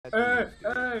Yeah.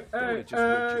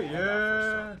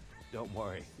 Don't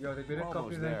worry. Yo, they better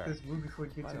copyright this movie before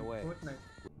it gets in Fortnite.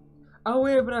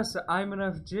 Away, bruh. I'm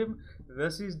enough, Jim.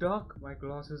 This is Doc. My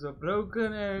glasses are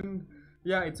broken, and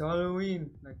yeah, it's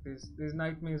Halloween. Like there's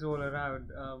nightmares all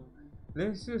around.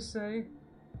 Let's just say,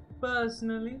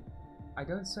 personally, I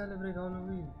don't celebrate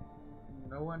Halloween.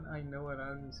 No one I know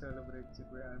around me celebrates it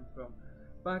where I'm from.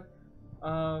 But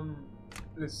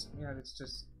let's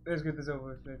get this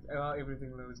over with.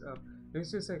 Everything loads up.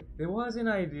 Let's just say there was an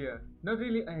idea, not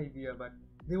really an idea, but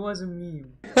there was a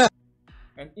meme,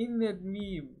 and in that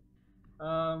meme,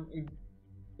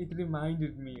 it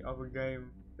reminded me of a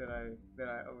game that I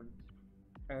own,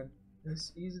 and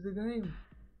this is the game.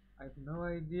 I have no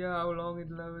idea how long it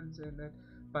loads and that,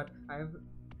 but I have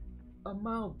a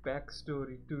mild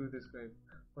backstory to this game.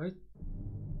 Wait,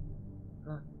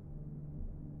 God.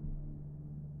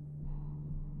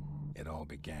 It all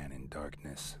began in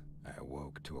darkness. I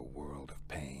awoke to a world of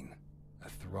pain. A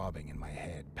throbbing in my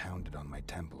head pounded on my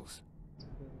temples.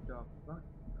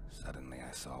 Suddenly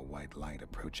I saw white light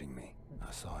approaching me.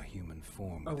 I saw a human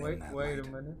form within that light. Wait a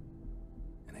minute.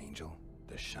 An angel.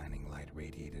 The shining light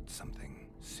radiated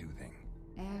something soothing.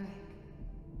 Eric.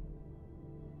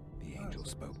 The angel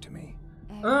spoke to me.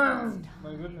 My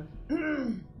goodness.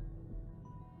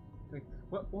 Like,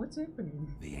 what's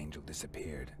happening? The angel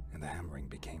disappeared, and the hammering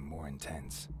became more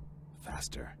intense.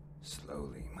 Faster.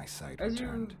 Slowly, my sight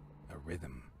returned. A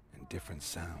rhythm and different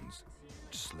sounds,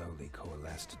 which slowly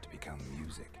coalesced to become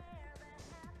music.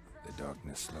 The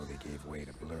darkness slowly gave way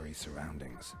to blurry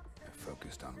surroundings. I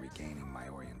focused on regaining my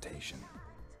orientation.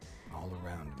 All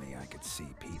around me I could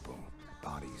see people,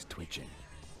 bodies twitching,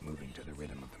 moving to the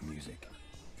rhythm of the music.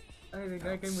 I think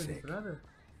I came with his brother.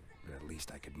 But at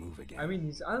least I could move again. I mean,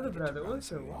 his other brother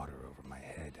also. Some water over my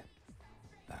head.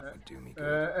 That would do me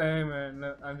good. Hey man,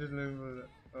 no, I'm just looking for the...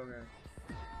 Okay.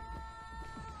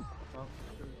 Oh,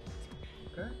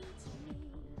 okay.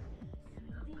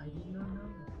 I did not know.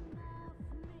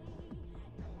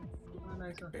 Oh,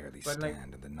 nice. I could barely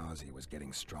stand, and the nausea was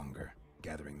getting stronger.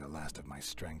 Gathering the last of my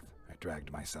strength, I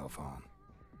dragged myself on.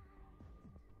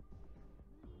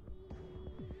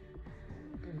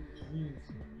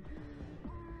 Jeez.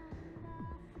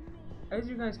 As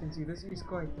you guys can see, this is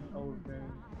quite an old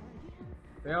game.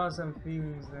 There are some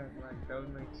things that like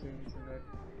don't make sense in that,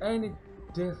 and it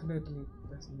definitely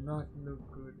does not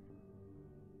look good.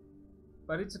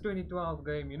 But it's a 2012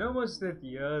 game. You know, most that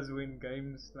years when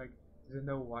games like didn't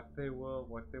know what they were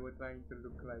trying to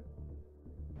look like.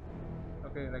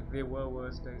 Okay, like there were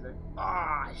worse days.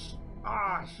 Like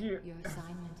shit. Your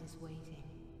assignment is waiting.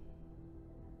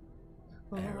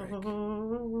 Eric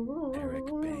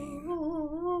Bain.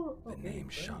 The name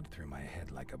shot through my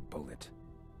head like a bullet.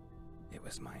 It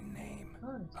was my name.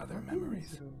 Other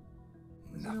memories.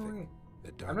 Nothing.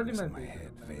 The darkness in my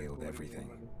head veiled everything.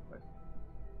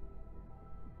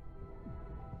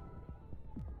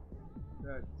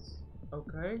 That's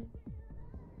okay.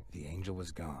 The angel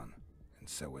was gone, and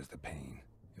so was the pain.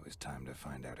 It was time to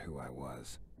find out who I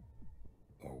was,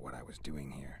 or what I was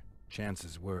doing here.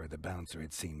 Chances were the bouncer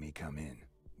had seen me come in.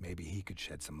 Maybe he could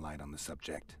shed some light on the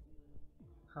subject.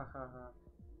 Ha ha ha.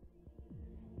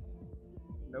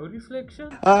 No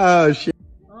reflection? Oh shit.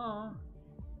 Oh.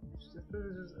 I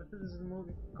thought this is a more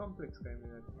complex game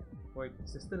than that. Wait,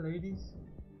 is this the ladies?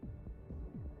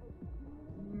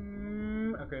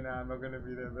 Okay, nah, I'm not gonna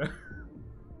be there, bro.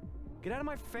 Get out of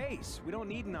my face! We don't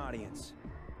need an audience.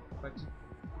 But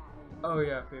oh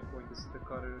yeah, fair point. This is the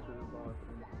corridor to the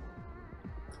bathroom.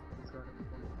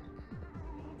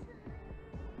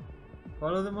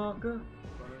 Follow the marker.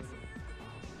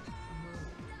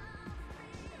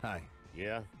 Hi.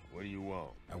 Yeah? What do you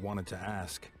want? I wanted to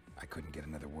ask. I couldn't get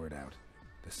another word out.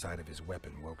 The sight of his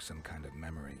weapon woke some kind of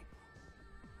memory.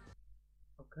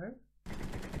 Okay.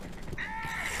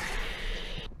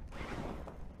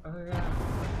 Oh yeah.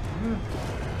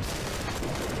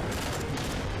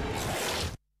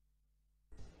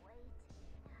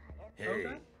 Hey,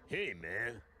 okay. Hey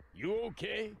man, you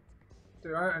okay?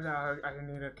 Dude, I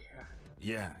need a cat.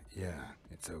 Yeah,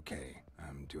 it's okay.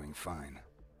 I'm doing fine.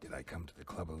 Did I come to the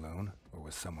club alone, or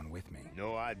was someone with me?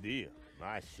 No idea.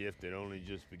 My shift had only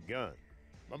just begun.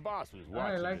 My boss was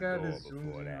watching I like the how door this zooms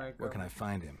before in that. like Where can I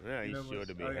find him? Yeah, he's sure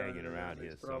to be hanging around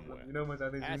here somewhere. You know what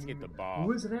other Ask at the bar. Who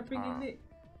was rapping in it?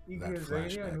 That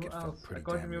flashback, it felt I pretty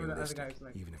can't damn remember the other realistic, guys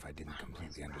like. even if I didn't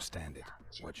completely understand it.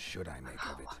 What should I make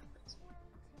of it?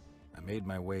 I made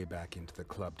my way back into the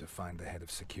club to find the head of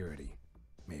security.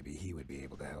 Maybe he would be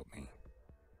able to help me.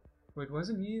 Wait,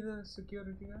 wasn't he the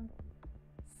security guy?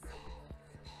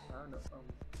 I don't know.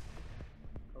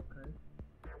 Okay.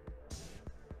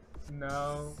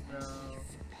 No.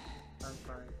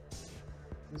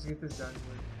 Let's get this done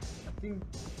with. I think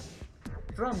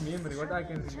from memory, what I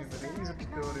can remember, there is a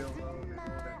tutorial mode and all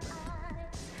that.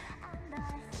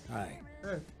 Hi.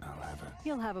 Hey. I'll have a...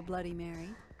 You'll have a Bloody Mary.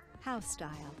 House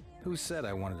style. Who said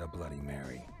I wanted a Bloody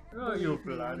Mary? Oh, you Believe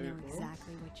me, I bloody know fool.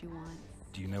 exactly what you want.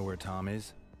 Do you know where Tom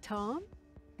is? Tom?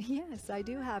 Yes, I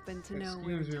do happen to know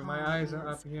where Excuse you, Tom my eyes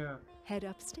are is. up here. Head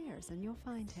upstairs and you'll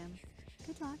find him.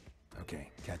 Good luck. Okay,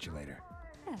 catch you later.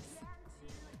 Yes.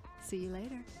 See you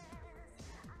later.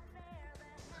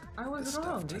 I The was stuff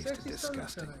wrong. This tasted actually sounds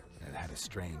disgusting, correct. and it had a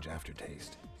strange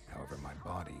aftertaste. However, my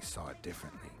body saw it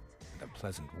differently, and a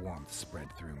pleasant warmth spread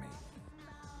through me.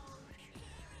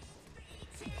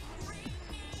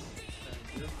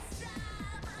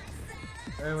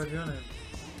 Hey, what's your name?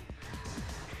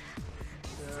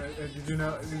 Did you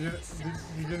know?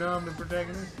 Did you know I'm the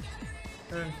protagonist?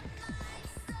 Hey.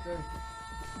 Hey.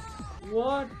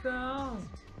 What the hell?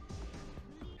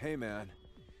 Hey, man.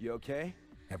 You okay?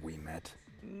 Have we met?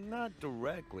 Not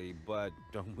directly, but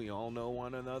don't we all know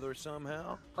one another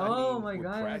somehow? Oh I mean, my we're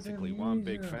God, I practically one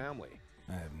big amnesia. family.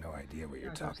 I have no idea what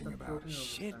you're I talking stopped about. floating over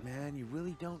Shit, time. man, you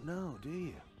really don't know, do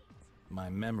you? My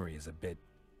memory is a bit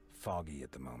foggy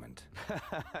at the moment.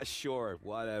 Sure,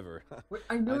 whatever. Wait,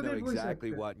 I I know know that voice exactly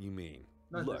actor. what you mean.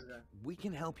 Not Look, this guy. we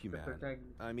can help you, The man.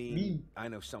 protagonist. I mean, Me. I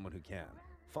know someone who can.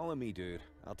 Follow me, dude.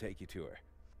 I'll take you to her.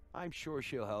 I'm sure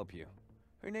she'll help you.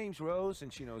 Her name's Rose,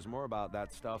 and she knows more about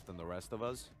that stuff than the rest of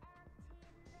us.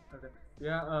 Okay.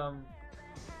 Yeah.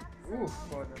 Ooh.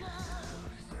 God.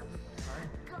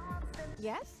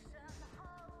 Yes?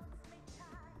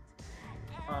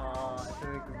 I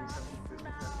think it could be something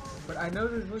different. But I know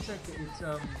this voice actor.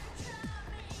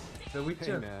 It's The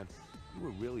Witcher. Hey, man, you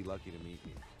were really lucky to meet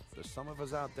me. There's some of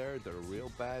us out there that are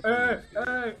real bad Hey, news, dude.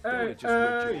 hey, They would've hey, just ripped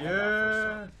your hey, head off or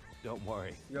yeah. something. Don't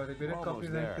worry. Yo, they better We're almost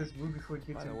copyright there. this movie before it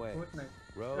gets By in the way, Fortnite.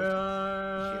 Rose,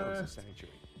 she owns the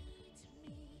sanctuary.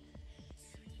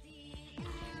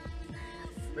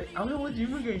 Wait, I don't know what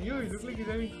you again. Yo, you look like you're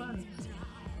having fun.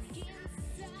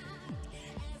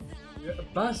 Yeah,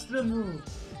 bust the move.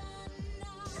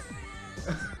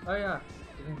 Oh yeah,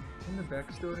 in the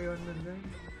backstory on this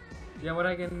game. Yeah, what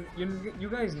I can, you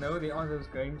guys know there are those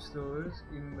game stores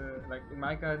in the, like in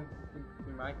my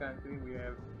country we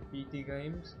have PT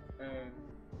games, and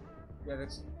yeah,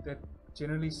 that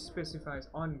generally specifies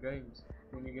on games.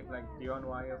 Then you get like Dion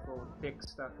Wire for tech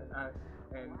stuff,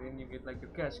 and then you get like your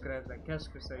cash grabs like Cash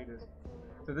Crusaders.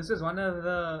 So this is one of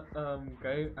the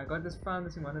game. I found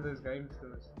this in one of those game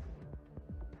stores.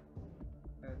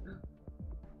 And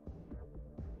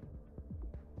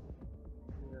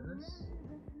yes.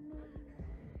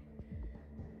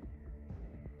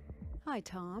 Hi,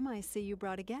 Tom. I see you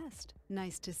brought a guest.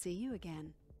 Nice to see you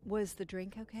again. Was the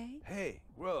drink okay? Hey,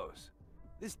 Rose.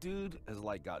 This dude has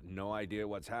like got no idea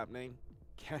what's happening.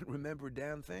 Can't remember a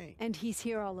damn thing. And he's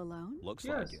here all alone? Looks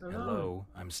Yes, like it. alone. Hello,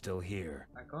 I'm still here.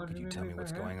 I can't Could you remember tell me if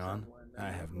what's I had going on? someone.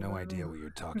 I have no idea what you're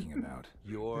talking about.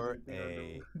 You're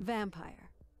a... Vampire.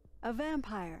 A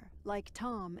vampire, like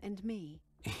Tom and me.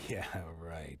 Yeah,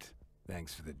 right.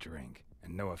 Thanks for the drink.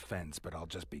 And no offense, but I'll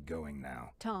just be going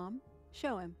now. Tom,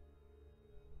 show him.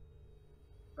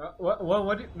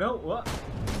 What?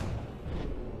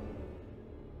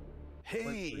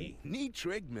 Hey, neat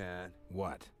trick, man.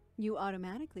 What? You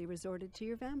automatically resorted to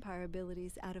your vampire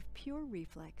abilities out of pure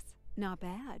reflex. Not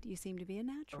bad. You seem to be a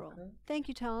natural. Okay. Thank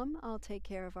you, Tom. I'll take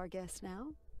care of our guest now.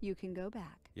 You can go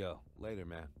back. Yo, later,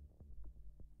 man.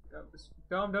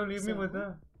 Tom, don't leave me So? with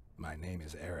her. My name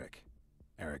is Eric.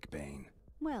 Eric Bain.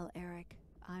 Well, Eric,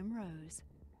 I'm Rose.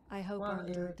 I hope Wow, our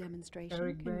little Eric. demonstration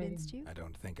Eric convinced you. I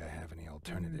don't think I have any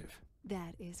alternative.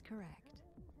 That is correct.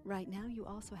 Right now, you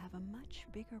also have a much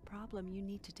bigger problem you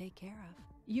need to take care of.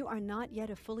 You are not yet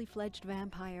a fully fledged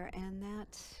vampire, and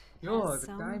that Yo, has the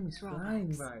some time is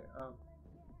flying drawbacks.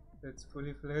 by. It's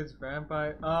fully fledged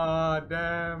vampire. Ah,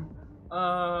 damn.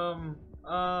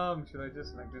 Should I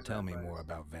just like this? Tell me more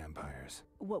about vampires.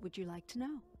 What would you like to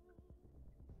know?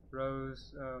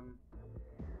 Rose.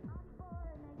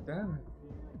 Damn it.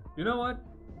 You know what?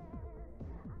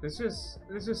 Let's just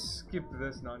skip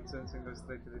this nonsense and go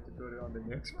straight to the tutorial on the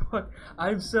next part.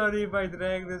 I'm sorry if I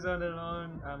drag this on and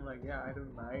on. I'm like, yeah, I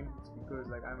don't mind. It's because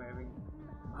like I'm having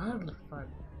mild fun.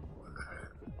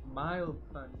 Mild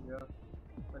fun, yeah.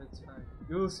 But it's fine.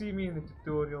 You'll see me in the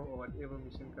tutorial or whatever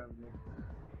mission comes in.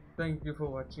 Thank you for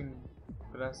watching.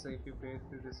 Bless if you paid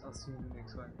through this. I'll see you in the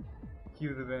next one.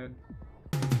 Cue the band.